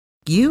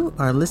You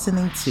are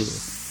listening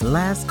to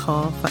Last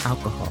Call for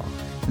Alcohol.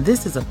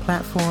 This is a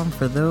platform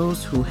for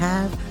those who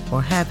have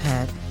or have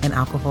had an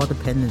alcohol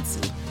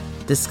dependency.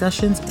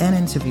 Discussions and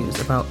interviews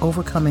about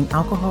overcoming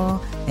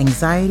alcohol,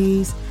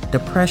 anxieties,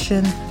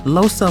 depression,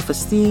 low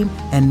self-esteem,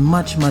 and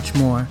much, much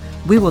more.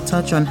 We will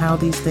touch on how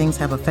these things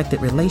have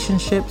affected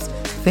relationships,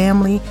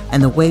 family,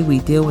 and the way we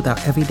deal with our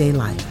everyday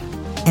life.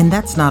 And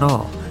that's not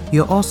all.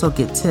 You'll also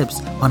get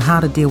tips on how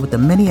to deal with the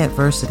many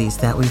adversities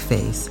that we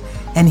face.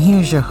 And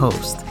here's your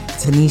host,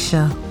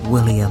 Teneshia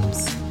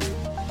Williams.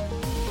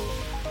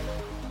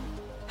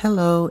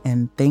 Hello,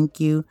 and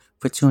thank you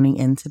for tuning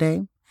in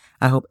today.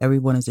 I hope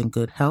everyone is in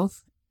good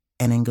health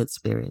and in good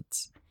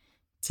spirits.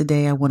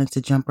 Today, I wanted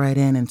to jump right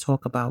in and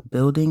talk about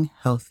building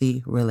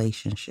healthy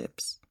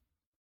relationships.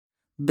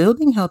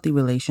 Building healthy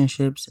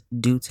relationships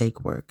do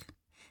take work.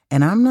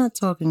 And I'm not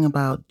talking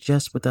about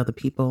just with other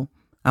people.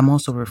 I'm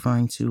also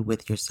referring to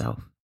with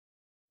yourself.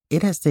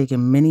 It has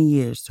taken many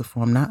years to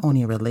form not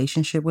only a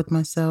relationship with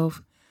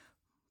myself,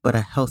 but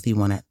a healthy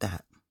one at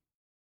that.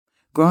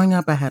 Growing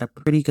up, I had a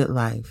pretty good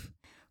life,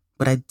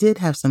 but I did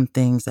have some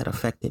things that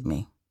affected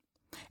me.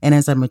 And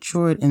as I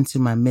matured into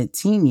my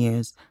mid-teen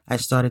years, I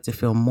started to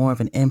feel more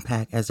of an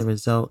impact as a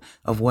result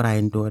of what I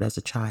endured as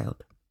a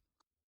child.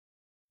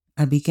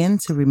 I began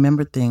to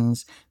remember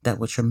things that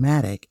were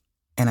traumatic,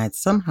 and I'd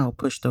somehow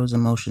pushed those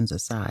emotions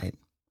aside.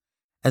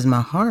 As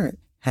my heart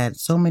had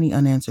so many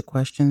unanswered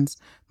questions,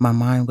 my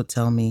mind would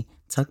tell me,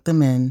 tuck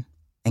them in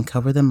and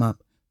cover them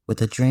up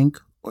with a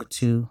drink or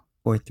two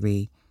or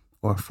three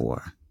or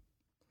four.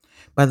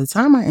 By the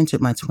time I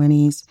entered my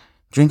 20s,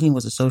 drinking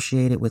was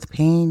associated with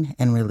pain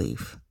and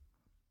relief.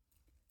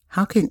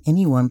 How can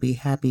anyone be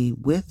happy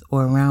with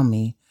or around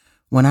me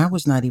when I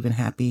was not even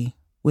happy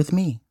with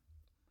me?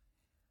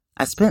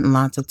 I spent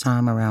lots of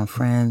time around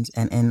friends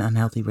and in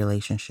unhealthy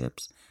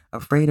relationships,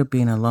 afraid of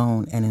being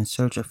alone and in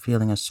search of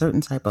feeling a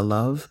certain type of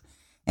love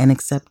and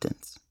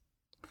acceptance.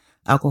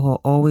 Alcohol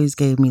always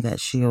gave me that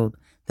shield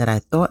that I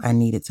thought I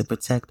needed to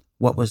protect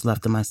what was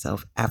left of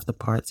myself after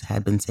parts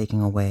had been taken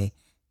away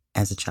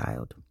as a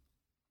child.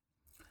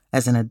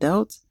 As an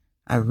adult,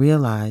 I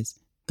realized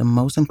the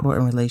most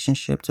important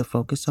relationship to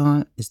focus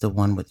on is the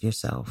one with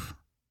yourself.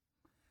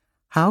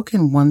 How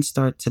can one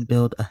start to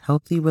build a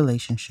healthy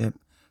relationship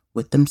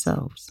with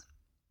themselves?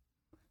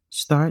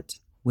 Start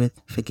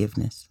with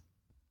forgiveness.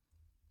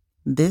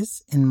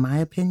 This, in my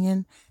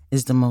opinion,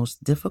 is the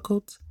most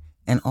difficult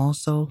and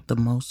also the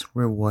most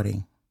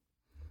rewarding.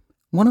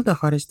 One of the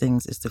hardest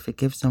things is to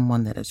forgive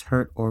someone that has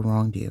hurt or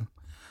wronged you,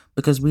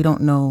 because we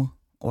don't know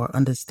or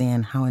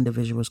understand how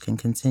individuals can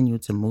continue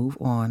to move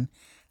on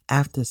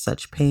after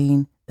such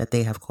pain that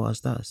they have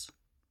caused us.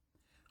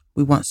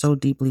 We want so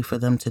deeply for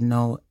them to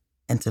know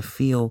and to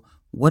feel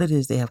what it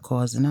is they have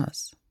caused in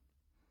us.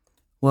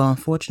 Well,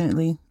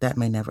 unfortunately, that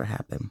may never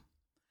happen.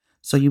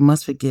 So you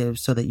must forgive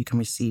so that you can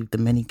receive the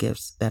many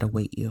gifts that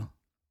await you.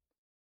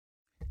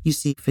 You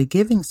see,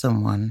 forgiving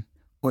someone,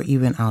 or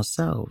even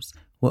ourselves,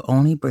 will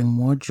only bring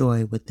more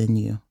joy within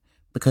you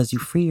because you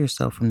free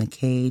yourself from the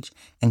cage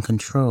and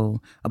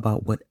control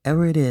about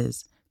whatever it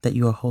is that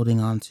you are holding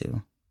on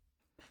to.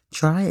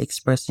 Try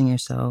expressing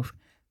yourself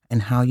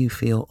and how you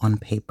feel on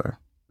paper,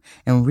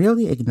 and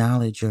really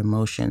acknowledge your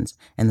emotions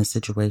and the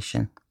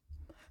situation.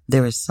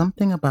 There is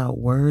something about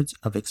words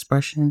of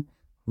expression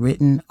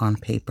written on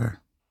paper.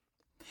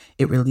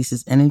 It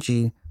releases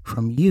energy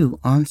from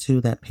you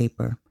onto that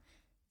paper,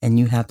 and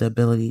you have the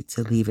ability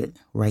to leave it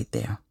right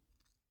there.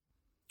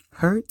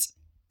 Hurt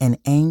and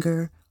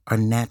anger are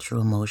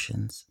natural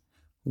emotions.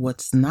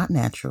 What's not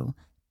natural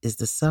is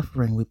the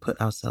suffering we put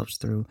ourselves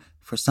through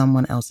for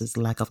someone else's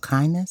lack of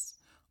kindness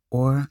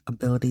or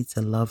ability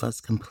to love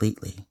us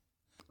completely.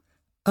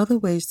 Other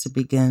ways to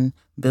begin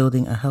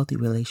building a healthy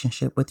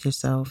relationship with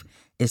yourself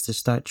is to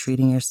start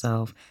treating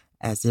yourself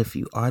as if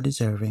you are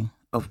deserving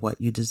of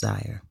what you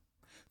desire.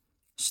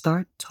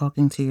 Start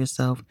talking to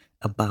yourself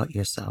about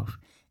yourself.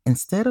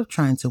 Instead of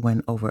trying to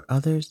win over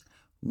others,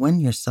 win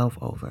yourself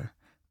over.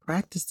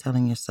 Practice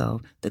telling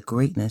yourself the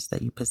greatness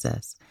that you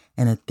possess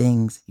and the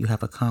things you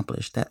have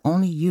accomplished that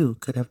only you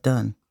could have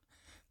done.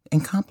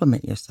 And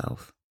compliment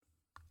yourself.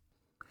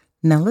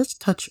 Now let's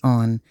touch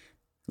on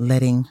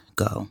letting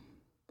go.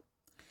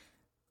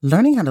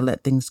 Learning how to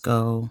let things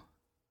go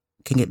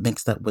can get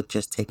mixed up with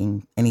just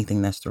taking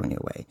anything that's thrown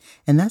your way.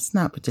 And that's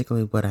not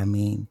particularly what I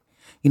mean.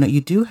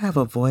 You do have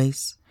a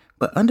voice,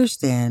 but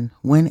understand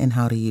when and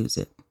how to use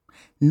it.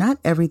 Not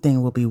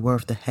everything will be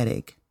worth the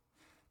headache.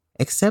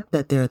 Accept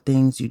that there are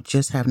things you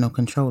just have no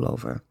control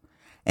over,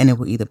 and it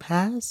will either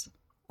pass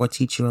or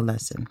teach you a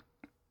lesson.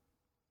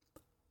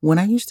 When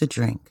I used to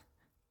drink,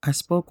 I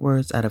spoke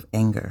words out of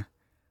anger.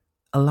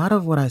 A lot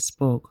of what I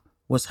spoke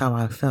was how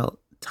I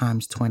felt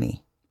times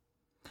 20.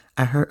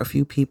 I hurt a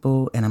few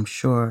people, and I'm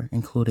sure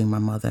including my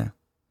mother.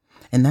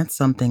 And that's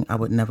something I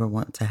would never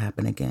want to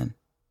happen again.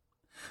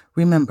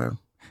 Remember,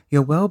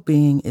 your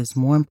well-being is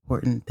more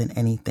important than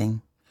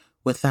anything.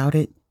 Without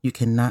it, you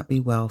cannot be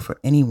well for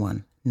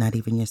anyone, not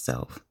even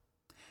yourself.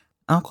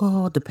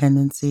 Alcohol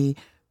dependency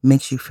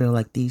makes you feel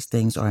like these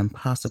things are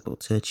impossible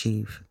to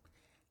achieve.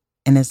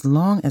 And as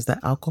long as the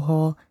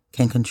alcohol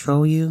can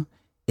control you,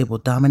 it will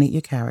dominate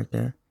your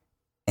character,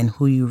 and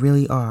who you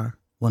really are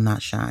will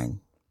not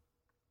shine.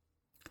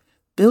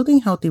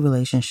 Building healthy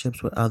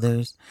relationships with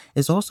others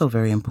is also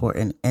very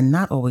important and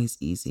not always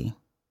easy.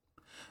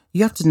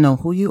 You have to know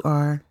who you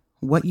are,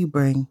 what you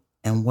bring,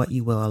 and what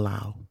you will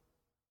allow.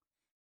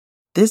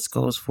 This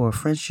goes for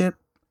friendship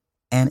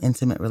and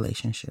intimate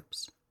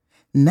relationships.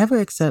 Never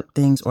accept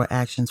things or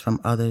actions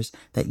from others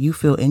that you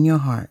feel in your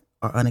heart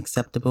are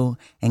unacceptable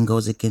and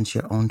goes against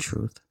your own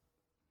truth.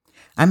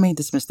 I made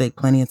this mistake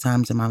plenty of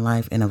times in my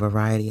life in a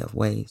variety of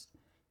ways.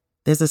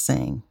 There's a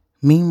saying,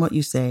 mean what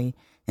you say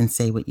and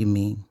say what you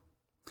mean.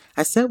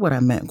 I said what I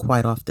meant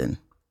quite often,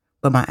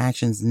 but my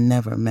actions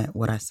never meant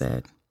what I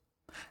said.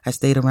 I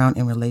stayed around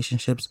in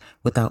relationships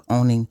without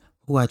owning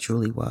who I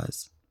truly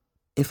was.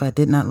 If I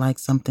did not like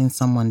something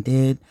someone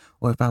did,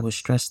 or if I was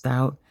stressed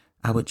out,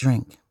 I would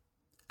drink.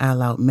 I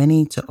allowed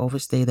many to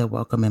overstay their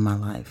welcome in my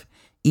life,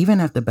 even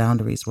after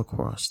boundaries were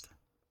crossed.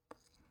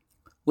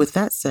 With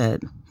that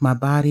said, my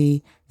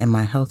body and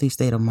my healthy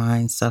state of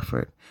mind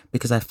suffered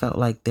because I felt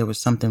like there was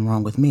something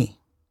wrong with me.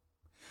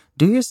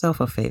 Do yourself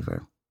a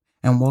favor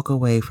and walk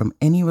away from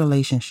any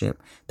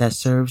relationship that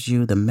serves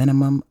you the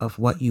minimum of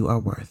what you are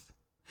worth.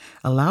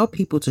 Allow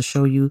people to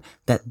show you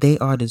that they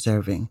are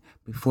deserving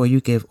before you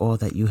give all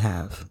that you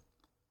have.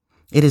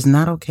 It is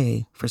not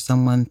okay for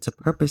someone to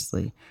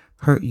purposely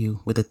hurt you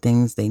with the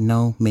things they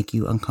know make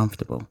you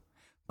uncomfortable,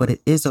 but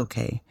it is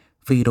okay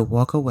for you to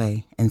walk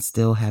away and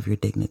still have your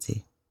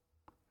dignity.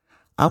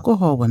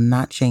 Alcohol will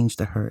not change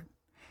the hurt.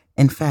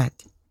 In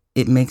fact,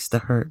 it makes the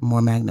hurt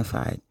more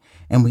magnified,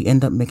 and we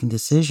end up making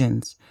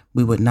decisions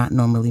we would not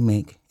normally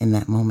make in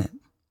that moment.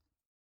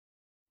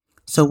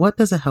 So what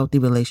does a healthy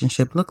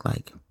relationship look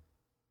like?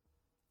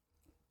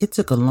 It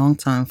took a long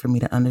time for me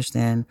to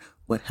understand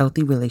what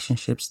healthy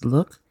relationships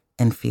look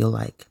and feel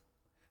like.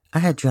 I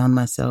had drowned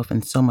myself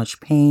in so much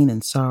pain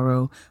and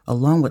sorrow.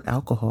 Along with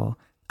alcohol,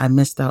 I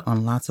missed out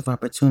on lots of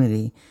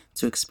opportunity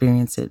to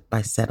experience it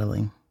by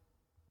settling.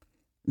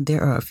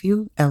 There are a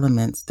few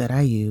elements that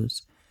I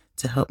use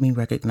to help me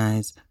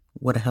recognize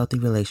what a healthy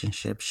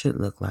relationship should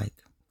look like.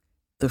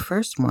 The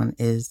first one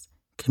is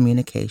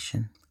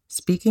communication.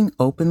 Speaking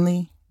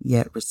openly,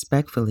 yet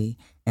respectfully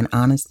and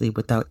honestly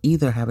without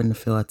either having to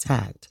feel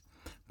attacked,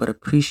 but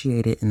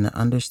appreciated in the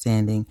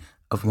understanding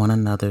of one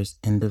another's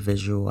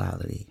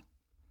individuality.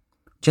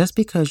 Just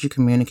because you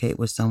communicate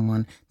with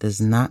someone does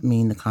not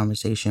mean the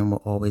conversation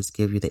will always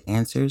give you the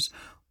answers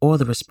or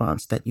the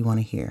response that you want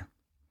to hear.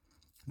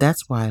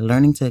 That's why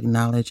learning to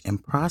acknowledge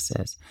and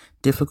process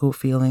difficult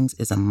feelings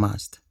is a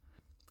must.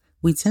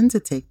 We tend to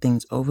take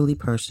things overly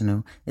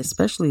personal,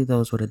 especially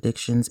those with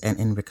addictions and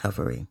in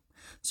recovery.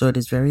 So it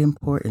is very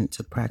important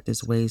to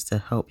practice ways to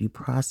help you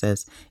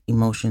process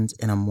emotions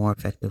in a more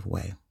effective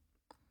way.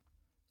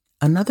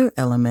 Another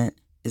element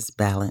is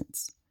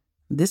balance.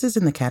 This is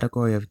in the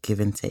category of give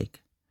and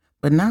take,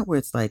 but not where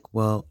it's like,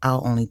 well,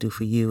 I'll only do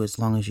for you as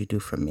long as you do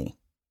for me.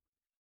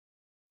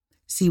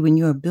 See, when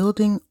you are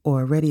building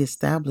or already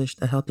established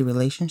a healthy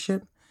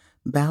relationship,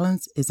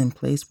 balance is in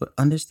place with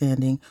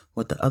understanding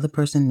what the other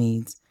person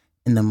needs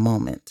in the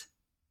moment.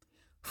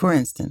 For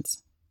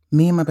instance,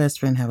 me and my best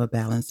friend have a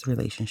balanced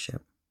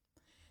relationship.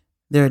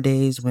 There are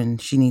days when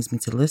she needs me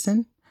to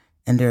listen,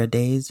 and there are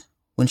days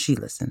when she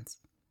listens.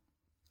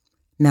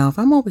 Now, if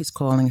I'm always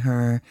calling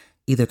her,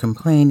 either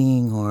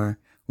complaining or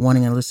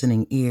wanting a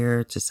listening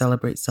ear to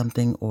celebrate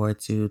something or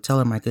to tell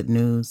her my good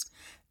news,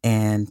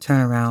 and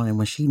turn around and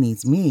when she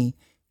needs me,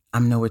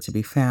 I'm nowhere to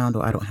be found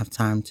or I don't have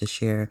time to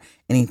share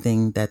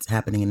anything that's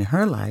happening in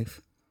her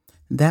life,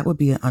 that would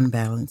be an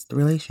unbalanced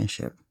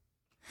relationship.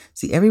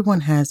 See,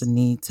 everyone has a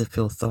need to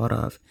feel thought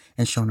of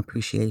and shown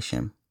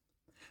appreciation.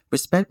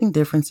 Respecting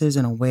differences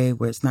in a way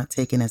where it's not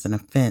taken as an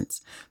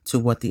offense to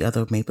what the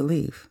other may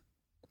believe.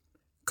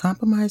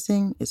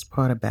 Compromising is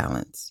part of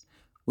balance,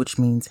 which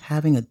means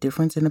having a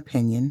difference in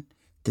opinion,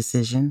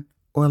 decision,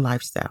 or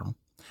lifestyle,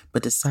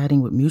 but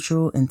deciding with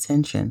mutual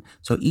intention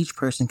so each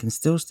person can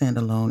still stand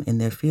alone in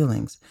their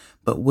feelings,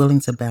 but willing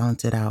to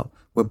balance it out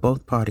where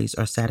both parties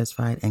are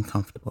satisfied and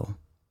comfortable.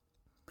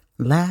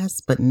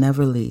 Last but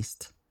never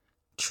least,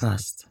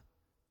 trust.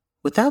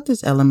 Without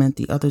this element,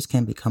 the others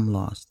can become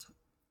lost.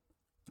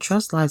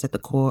 Trust lies at the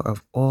core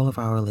of all of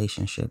our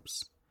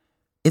relationships.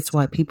 It's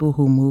why people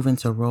who move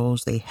into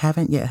roles they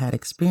haven't yet had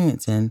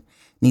experience in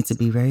need to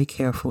be very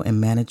careful in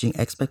managing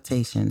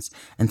expectations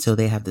until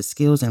they have the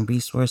skills and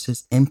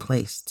resources in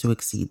place to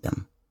exceed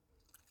them.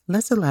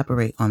 Let's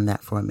elaborate on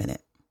that for a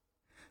minute.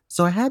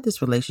 So I had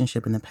this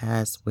relationship in the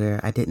past where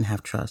I didn't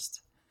have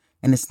trust.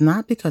 And it's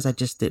not because I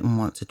just didn't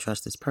want to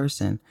trust this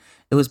person.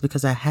 It was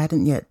because I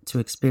hadn't yet to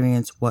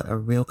experience what a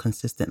real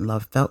consistent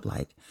love felt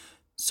like.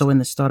 So in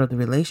the start of the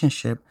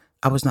relationship,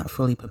 I was not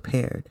fully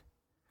prepared.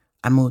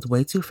 I moved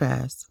way too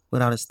fast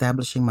without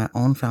establishing my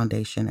own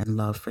foundation and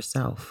love for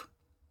self.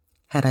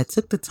 Had I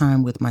took the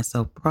time with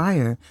myself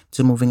prior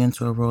to moving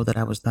into a role that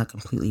I was not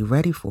completely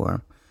ready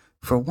for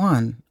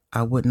one,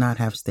 I would not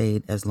have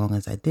stayed as long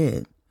as I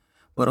did.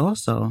 But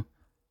also,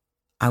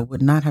 I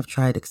would not have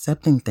tried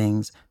accepting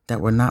things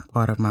that were not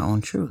part of my own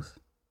truth.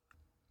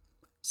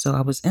 So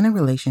I was in a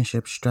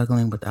relationship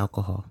struggling with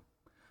alcohol,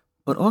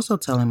 but also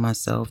telling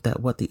myself that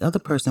what the other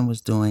person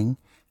was doing,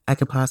 I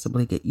could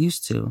possibly get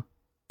used to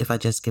if I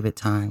just give it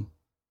time.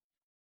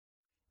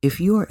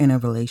 If you are in a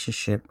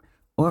relationship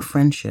or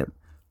friendship,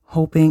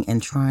 hoping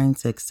and trying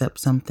to accept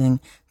something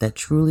that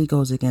truly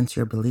goes against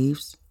your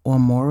beliefs or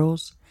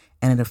morals,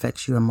 and it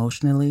affects you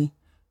emotionally,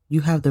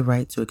 you have the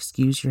right to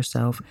excuse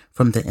yourself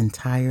from the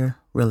entire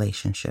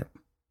relationship.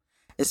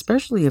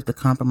 Especially if the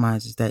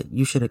compromise is that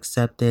you should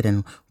accept it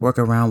and work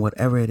around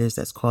whatever it is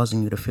that's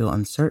causing you to feel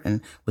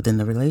uncertain within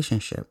the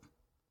relationship.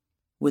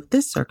 With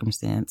this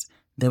circumstance,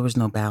 there was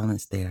no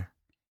balance there,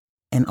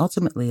 and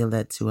ultimately it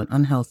led to an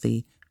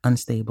unhealthy,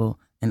 unstable,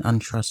 and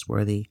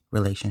untrustworthy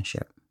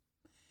relationship.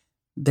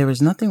 There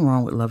is nothing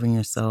wrong with loving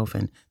yourself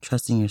and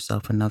trusting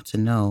yourself enough to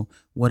know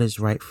what is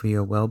right for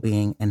your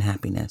well-being and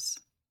happiness.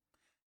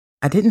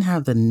 I didn't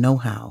have the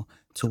know-how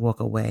to walk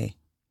away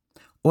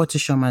or to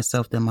show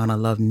myself the amount of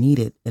love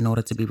needed in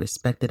order to be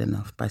respected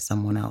enough by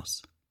someone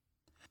else.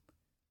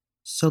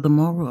 So the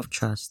moral of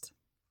trust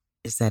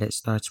is that it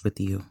starts with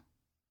you.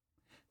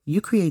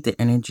 You create the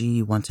energy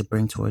you want to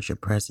bring towards your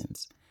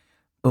presence,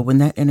 but when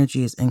that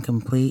energy is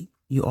incomplete,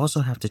 you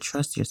also have to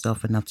trust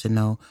yourself enough to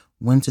know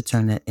when to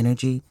turn that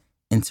energy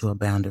into a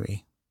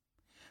boundary.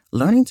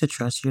 Learning to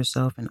trust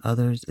yourself and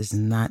others is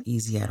not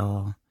easy at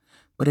all,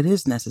 but it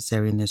is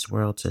necessary in this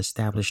world to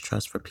establish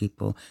trust for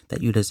people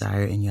that you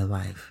desire in your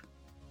life.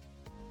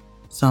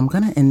 So I'm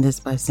going to end this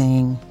by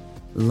saying,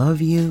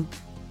 love you,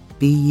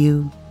 be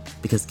you,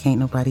 because can't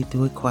nobody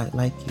do it quite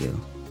like you.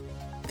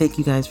 Thank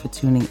you guys for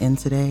tuning in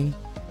today.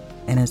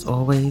 And as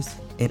always,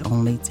 it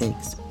only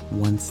takes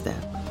one step.